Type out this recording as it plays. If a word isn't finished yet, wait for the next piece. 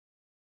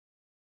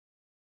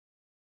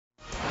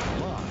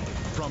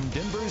From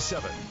Denver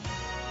 7,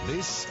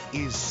 this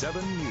is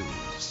 7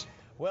 News.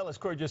 Well, as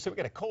Corey just said, we've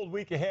got a cold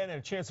week ahead and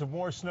a chance of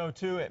more snow,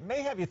 too. It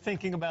may have you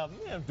thinking about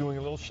doing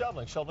a little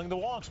shoveling the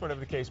walks,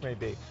 whatever the case may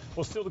be.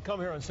 Well, still to come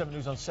here on 7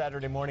 News on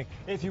Saturday morning.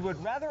 If you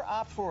would rather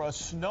opt for a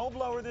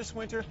snowblower this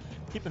winter,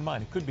 keep in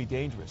mind it could be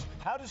dangerous.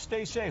 How to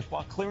stay safe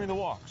while clearing the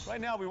walks. Right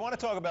now, we want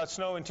to talk about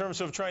snow in terms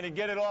of trying to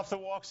get it off the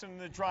walks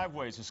and the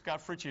driveways. And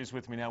Scott Fritchie is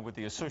with me now with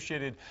the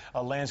Associated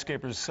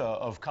Landscapers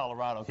of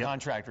Colorado,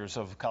 Contractors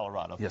of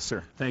Colorado. Yes,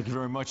 sir. Thank you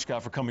very much,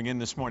 Scott, for coming in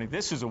this morning.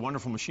 This is a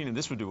wonderful machine, and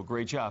this would do a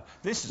great job.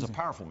 This is a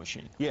powerful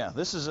machine. Yeah,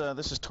 this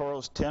is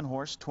Toro's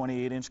 10-horse,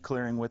 28-inch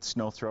clearing width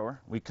snow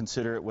thrower. We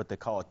consider it what they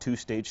call a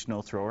two-stage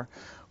snow thrower,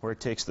 where it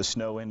takes the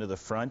snow into the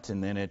front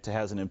and then it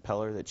has an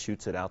impeller that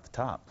shoots it out the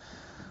top.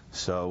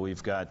 So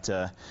we've got,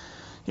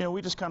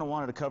 we just kind of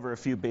wanted to cover a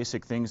few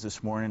basic things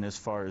this morning as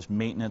far as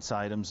maintenance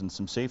items and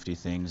some safety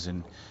things.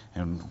 And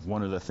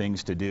one of the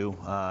things to do,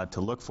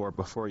 to look for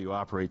before you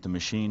operate the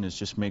machine is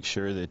just make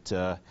sure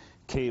that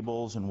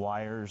cables and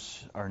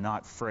wires are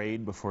not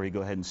frayed before you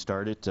go ahead and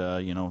start it.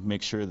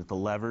 Make sure that the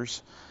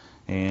levers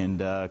and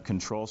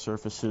control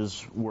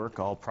surfaces work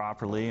all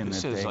properly. And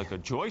this is like a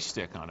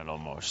joystick on it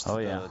almost. Oh,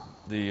 yeah.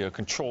 The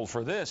control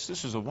for this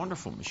is a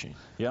wonderful machine.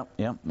 Yep.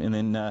 And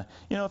then,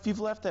 if you've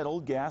left that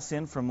old gas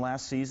in from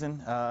last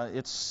season,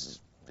 it's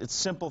a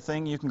simple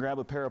thing. You can grab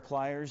a pair of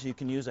pliers. You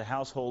can use a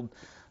household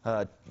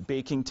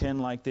baking tin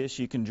like this.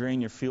 You can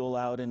drain your fuel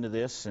out into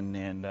this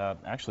and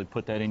actually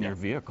put that in your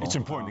vehicle. It's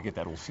important to get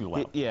that old fuel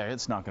out.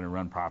 It's not going to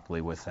run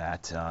properly with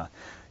that.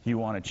 You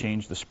want to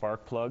change the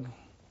spark plug.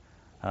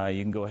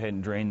 You can go ahead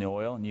and drain the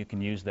oil, and you can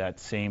use that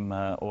same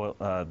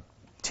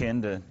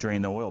tin to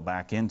drain the oil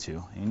back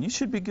into, and you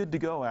should be good to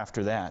go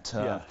after that.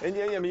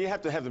 You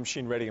have to have the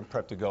machine ready and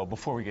prepped to go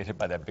before we get hit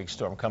by that big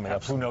storm coming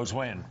up. Who knows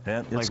when?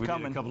 Yeah, like we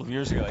did a couple of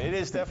years ago. It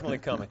is definitely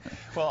coming.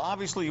 Well,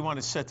 obviously you want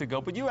it set to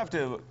go, but you have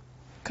to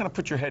kind of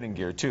put your head in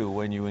gear too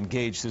when you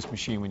engage this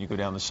machine when you go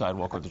down the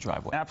sidewalk or the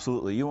driveway.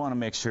 Absolutely. You want to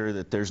make sure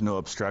that there's no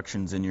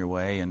obstructions in your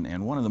way,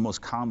 and one of the most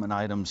common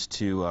items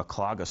to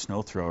clog a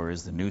snow thrower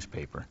is the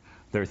newspaper.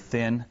 They're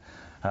thin.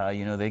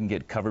 They can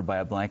get covered by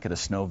a blanket of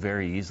snow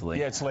very easily.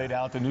 Yeah, it's laid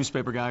out. The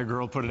newspaper guy or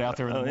girl put it out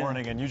there in the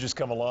morning, and you just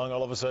come along,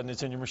 all of a sudden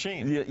it's in your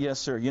machine. Yes,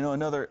 sir.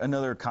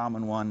 Another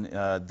common one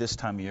this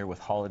time of year with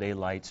holiday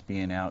lights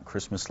being out,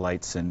 Christmas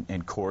lights,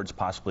 and cords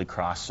possibly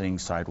crossing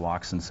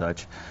sidewalks and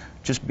such.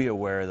 Just be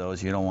aware of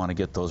those. You don't want to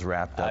get those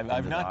wrapped up.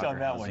 I've not done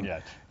that one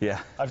yet. Yeah.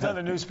 I've done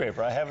the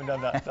newspaper. I haven't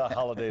done the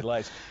holiday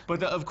lights.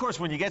 But of course,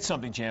 when you get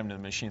something jammed in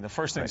the machine, the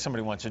first thing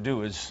somebody wants to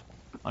do is,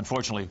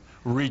 unfortunately,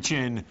 reach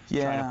in,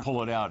 try to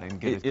pull it out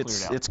and get it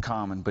cleared out. It's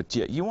common, but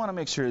you want to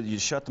make sure that you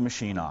shut the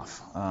machine off.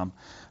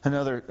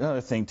 Another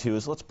thing, too,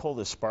 is let's pull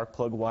this spark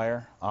plug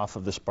wire off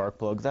of the spark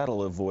plug.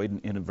 That'll avoid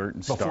an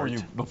inadvertent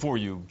start. Before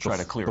you try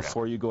to clear it out.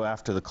 Before you go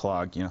after the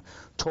clog.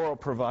 Toro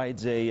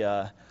provides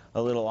a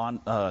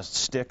little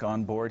stick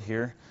on board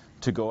here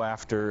to go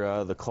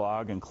after the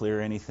clog and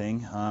clear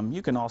anything.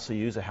 You can also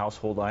use a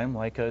household item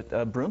like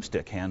a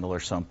broomstick handle or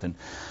something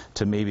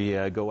to maybe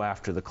go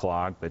after the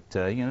clog, but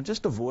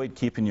just avoid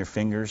keeping your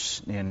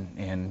fingers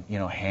and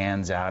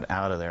hands out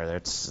of there.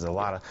 There's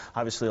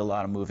obviously a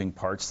lot of moving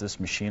parts. This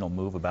machine will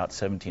move about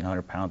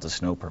 1,700 pounds of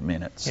snow per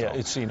minute. So. Yeah,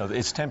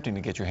 it's tempting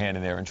to get your hand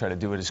in there and try to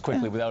do it as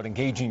quickly without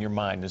engaging your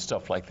mind and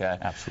stuff like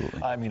that.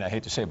 Absolutely. I mean, I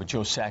hate to say it, but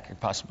Joe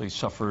Sakic possibly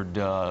suffered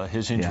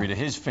his injury to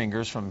his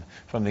fingers from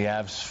the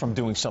abs from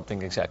doing something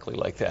exactly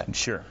like that.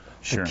 Sure.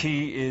 The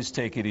key is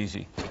take it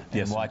easy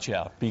and watch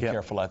out. Be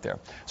careful out there.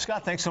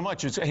 Scott, thanks so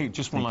much. Hey,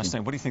 just one last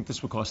thing. What do you think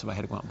this would cost if I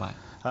had to go out and buy it?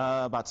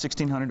 About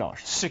 $1,600.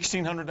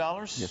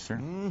 $1,600? Yes,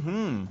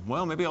 sir.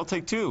 Well, maybe I'll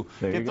take two.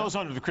 Get those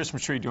under the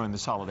Christmas tree during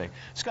this holiday.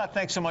 Scott,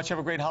 thanks so much. Have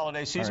a great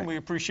holiday season. We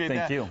appreciate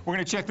that. Thank you. We're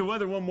going to check the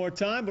weather one more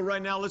time, but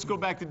right now let's go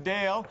back to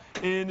Dale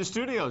in the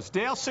studios.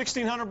 Dale,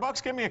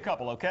 $1,600. Give me a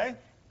couple, okay?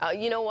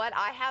 You know what?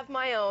 I have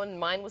my own.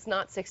 Mine was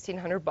not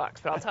 $1,600,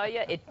 but I'll tell you,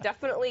 it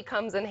definitely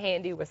comes in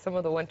handy with some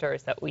of the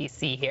winters that we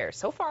see here.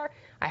 So far,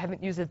 I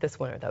haven't used it this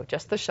winter, though,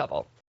 just the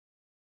shovel.